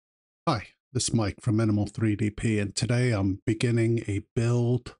this Mike from Minimal 3DP, and today I'm beginning a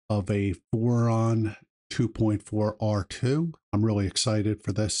build of a VORON 2.4 R2. I'm really excited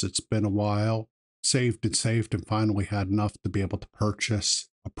for this. It's been a while. Saved and finally had enough to be able to purchase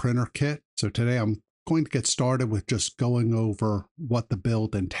a printer kit. So today I'm going to get started with just going over what the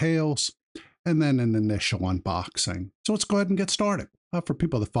build entails and then an initial unboxing. So let's go ahead and get started. For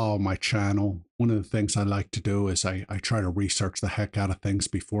people that follow my channel, one of the things I like to do is I try to research the heck out of things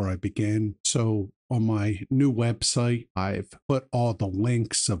before I begin. So on my new website, I've put all the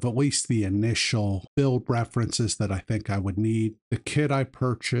links of at least the initial build references that I think I would need. The kit I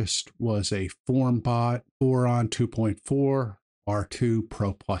purchased was a FormBot VORON 2.4 R2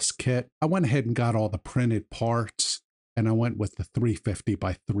 Pro Plus kit. I went ahead and got all the printed parts, and I went with the 350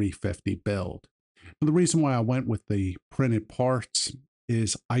 by 350 build. And the reason why I went with the printed parts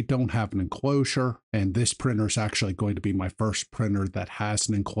is I don't have an enclosure, and this printer is actually going to be my first printer that has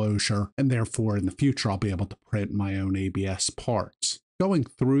an enclosure, and therefore in the future I'll be able to print my own ABS parts. Going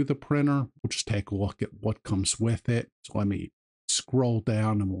through the printer, we'll just take a look at what comes with it. So let me scroll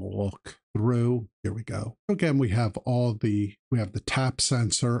down and we'll look through. Here we go. Again, we have the tap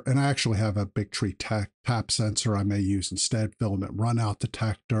sensor, and I actually have a Big Tree tap sensor I may use instead, filament runout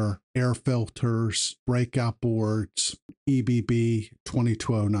detector, air filters, breakout boards, EBB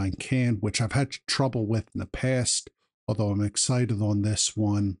 2209 can, which I've had trouble with in the past, although I'm excited on this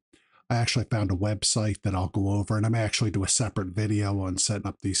one. I actually found a website that I'll go over, and I may actually do a separate video on setting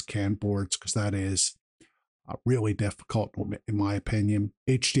up these can boards because that is really difficult in my opinion.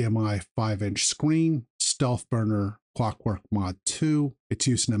 HDMI 5-inch screen, Stealth Burner Clockwork Mod 2. It's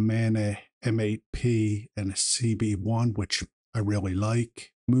using a Mana M8P and a CB1, which I really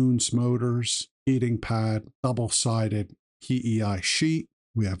like. Moons motors, heating pad, double-sided PEI sheet.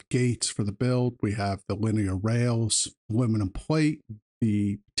 We have gates for the build. We have the linear rails, aluminum plate,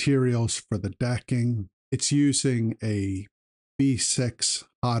 the materials for the decking. It's using a V6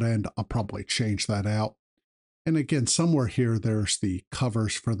 hot end. I'll probably change that out. And again, somewhere here, there's the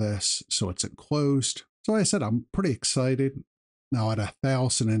covers for this, so it's enclosed. So like I said, I'm pretty excited. Now at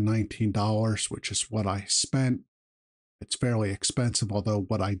 $1,019, which is what I spent, it's fairly expensive, although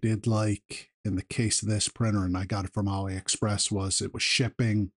what I did like in the case of this printer, and I got it from AliExpress, was it was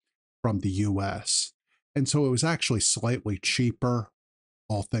shipping from the US. And so it was actually slightly cheaper,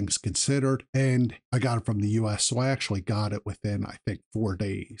 all things considered, and I got it from the US, so I actually got it within, I think, 4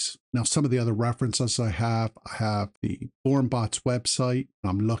 days. Now, some of the other references I have the FormBot's website.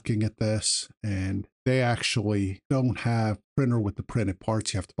 I'm looking at this, and they actually don't have printer with the printed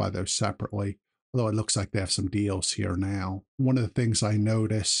parts. You have to buy those separately, although it looks like they have some deals here now. One of the things I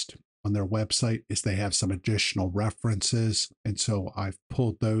noticed on their website is they have some additional references, and so I've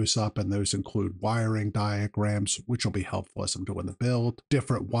pulled those up, and those include wiring diagrams, which will be helpful as I'm doing the build,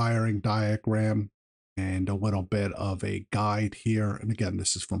 different wiring diagram, and a little bit of a guide here. And again,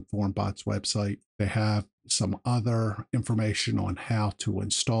 this is from FormBot's website. They have some other information on how to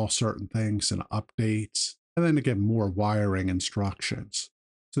install certain things and updates, and then again, more wiring instructions.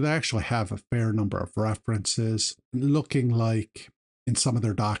 So they actually have a fair number of references, looking like in some of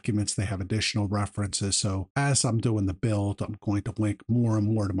their documents, they have additional references. So as I'm doing the build, I'm going to link more and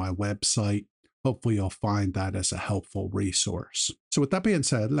more to my website. Hopefully you'll find that as a helpful resource. So with that being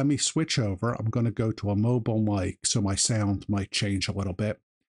said, let me switch over. I'm going to go to a mobile mic, so my sound might change a little bit.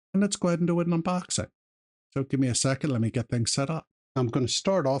 And let's go ahead and do an unboxing. So give me a second. Let me get things set up. I'm going to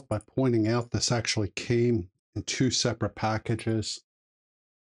start off by pointing out this actually came in 2 separate packages.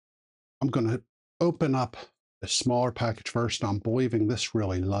 I'm going to open up the smaller package first. I'm believing this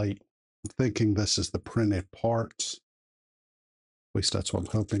really light. I'm thinking this is the printed parts. At least that's what I'm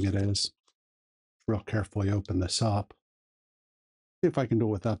hoping it is. Real carefully open this up. See if I can do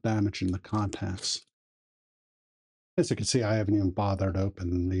it without damaging the contents. As you can see, I haven't even bothered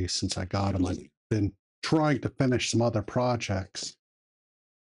opening these since I got them. I've been trying to finish some other projects,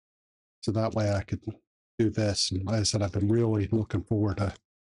 so that way I could do this. And like I said, I've been really looking forward to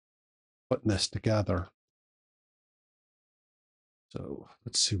putting this together. So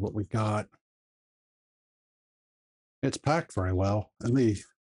let's see what we got. It's packed very well.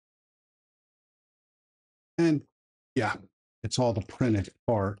 And yeah, it's all the printed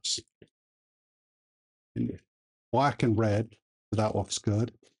parts. In black and red, so that looks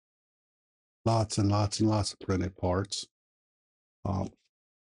good. Lots and lots and lots of printed parts.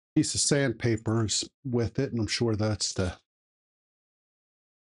 Piece of sandpaper's with it, and I'm sure that's to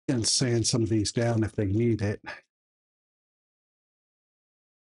sand some of these down if they need it.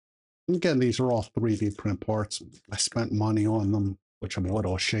 Again, these are all 3D print parts. I spent money on them, which I'm a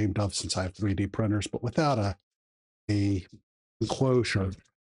little ashamed of since I have 3D printers, but without a enclosure,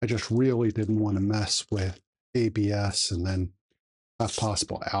 I just really didn't want to mess with ABS and then have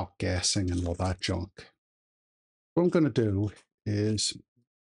possible outgassing and all that junk. What I'm going to do is,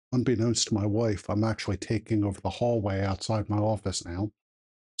 unbeknownst to my wife, I'm actually taking over the hallway outside my office now.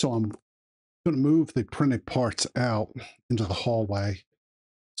 So I'm going to move the printed parts out into the hallway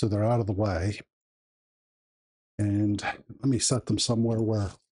so they're out of the way. And let me set them somewhere where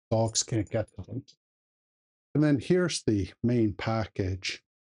dogs can't get to them. And then here's the main package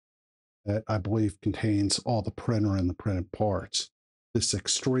that I believe contains all the printer and the printed parts. This is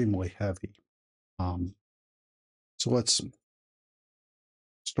extremely heavy. So let's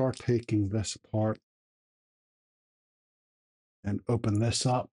start taking this apart and open this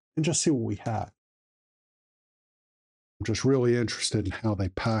up and just see what we have. I'm just really interested in how they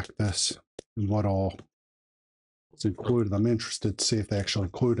pack this and what all is included. I'm interested to see if they actually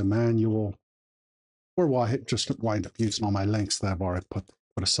include a manual, or why just wind up using all my links that I've already put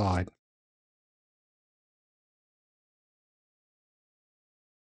aside.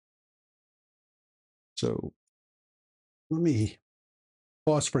 So let me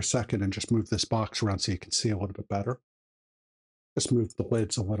pause for a second and just move this box around so you can see a little bit better. Just move the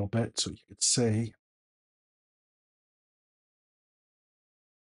lids a little bit so you can see.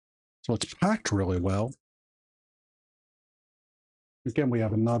 So it's packed really well. Again, we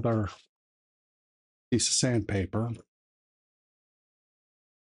have another piece of sandpaper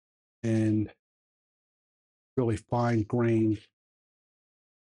and really fine grained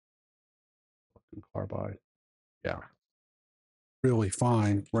carbide. Yeah, really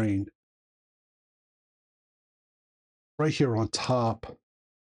fine grained. Right here on top.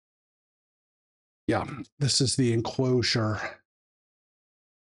 Yeah, this is the enclosure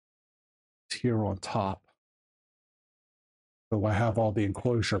here on top. So I have all the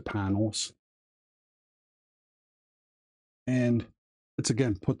enclosure panels. And let's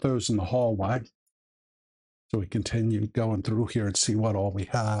again put those in the hallway. So we continue going through here and see what all we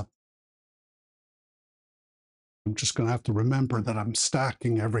have. I'm just going to have to remember that I'm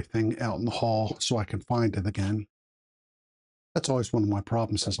stacking everything out in the hall so I can find it again. That's always one of my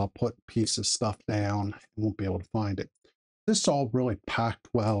problems, is I'll put pieces of stuff down and won't be able to find it. This is all really packed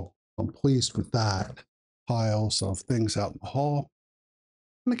well. I'm pleased with that. Piles of things out in the hall.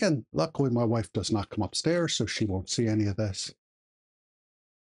 And again, luckily my wife does not come upstairs, so she won't see any of this.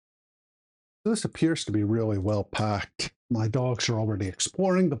 This appears to be really well packed. My dogs are already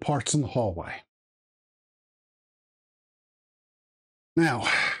exploring the parts in the hallway. Now,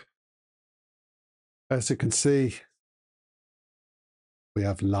 as you can see, we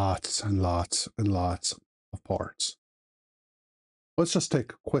have lots and lots and lots of parts. Let's just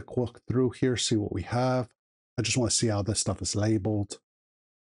take a quick look through here, see what we have. I just want to see how this stuff is labeled.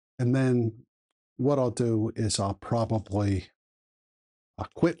 And then what I'll do is I'll probably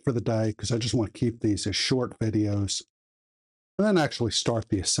quit for the day, because I just want to keep these as short videos, and then actually start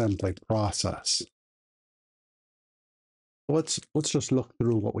the assembly process. Let's just look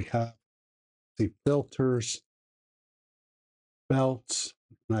through what we have. See filters, belts,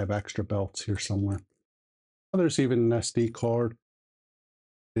 and I have extra belts here somewhere. Oh, there's even an SD card.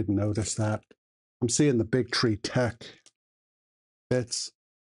 Didn't notice that. I'm seeing the Big Tree Tech bits.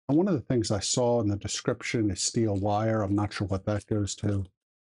 And one of the things I saw in the description is steel wire. I'm not sure what that goes to.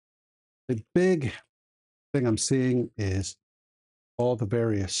 The big thing I'm seeing is all the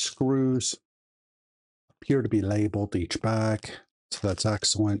various screws appear to be labeled each bag, so that's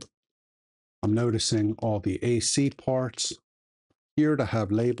excellent. I'm noticing all the AC parts appear to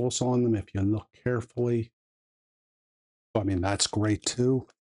have labels on them if you look carefully. I mean, that's great too.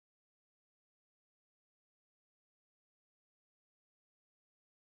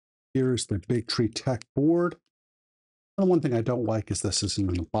 Here's the Big Tree Tech board. And one thing I don't like is this isn't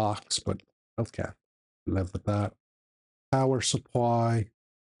in the box, but okay, live with that. Power supply,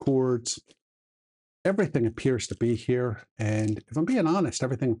 cords, everything appears to be here. And if I'm being honest,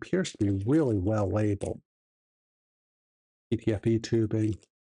 everything appears to be really well labeled. PTFE tubing.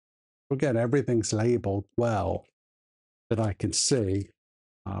 Again, everything's labeled well that I can see.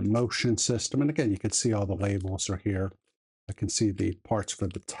 Motion system. And again, you can see all the labels are here. I can see the parts for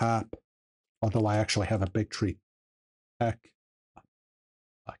the tap, although I actually have a Big Tree Tech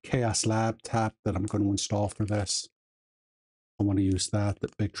Chaos Lab tap that I'm going to install for this. I want to use that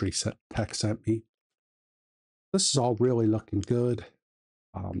Big Tree Tech sent me. This is all really looking good.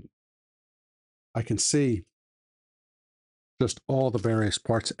 I can see just all the various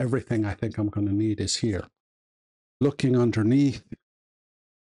parts. Everything I think I'm going to need is here. Looking underneath,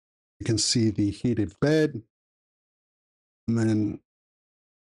 you can see the heated bed. And then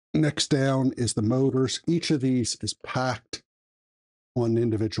next down is the motors. Each of these is packed on an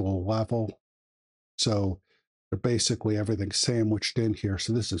individual level. So they're basically everything sandwiched in here.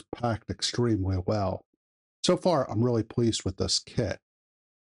 So this is packed extremely well. So far, I'm really pleased with this kit.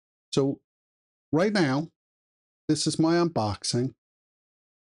 So right now, this is my unboxing.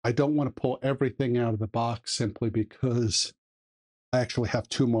 I don't want to pull everything out of the box simply because I actually have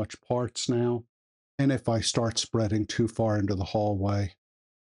too much parts now. And if I start spreading too far into the hallway,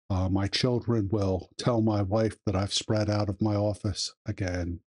 my children will tell my wife that I've spread out of my office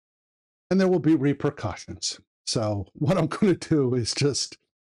again, and there will be repercussions. So what I'm going to do is just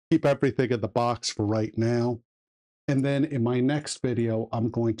keep everything in the box for right now. And then in my next video, I'm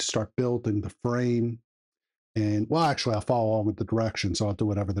going to start building the frame. And well, actually, I'll follow on with the directions. I'll do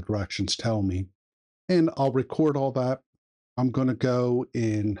whatever the directions tell me. And I'll record all that. I'm going to go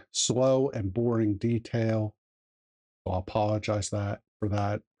in slow and boring detail. So I'll apologize for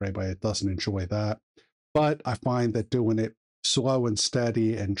that, for anybody that doesn't enjoy that. But I find that doing it slow and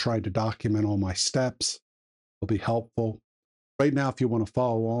steady and trying to document all my steps will be helpful. Right now, if you want to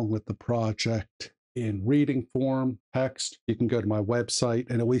follow along with the project in reading form, text, you can go to my website,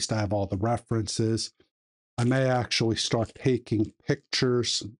 and at least I have all the references. I may actually start taking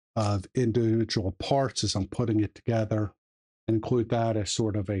pictures of individual parts as I'm putting it together, and include that as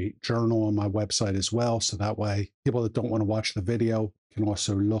sort of a journal on my website as well. So that way, people that don't want to watch the video can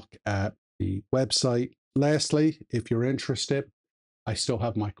also look at the website. Lastly, if you're interested, I still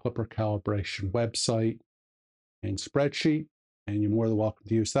have my clipper calibration website and spreadsheet, and you're more than welcome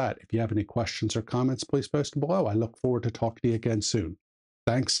to use that. If you have any questions or comments, please post them below. I look forward to talking to you again soon.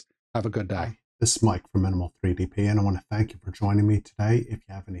 Thanks. Have a good day. Hi, this is Mike from Minimal 3DP, and I want to thank you for joining me today. If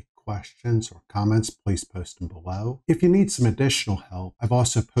you have any questions or comments, please post them below. If you need some additional help, I've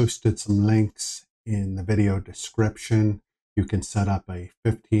also posted some links in the video description. You can set up a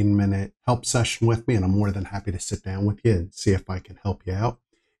 15-minute help session with me, and I'm more than happy to sit down with you and see if I can help you out.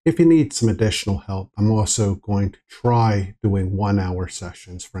 If you need some additional help, I'm also going to try doing 1-hour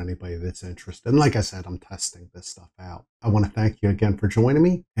sessions for anybody that's interested. And like I said, I'm testing this stuff out. I want to thank you again for joining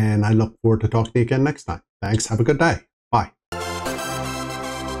me, and I look forward to talking to you again next time. Thanks. Have a good day. Bye.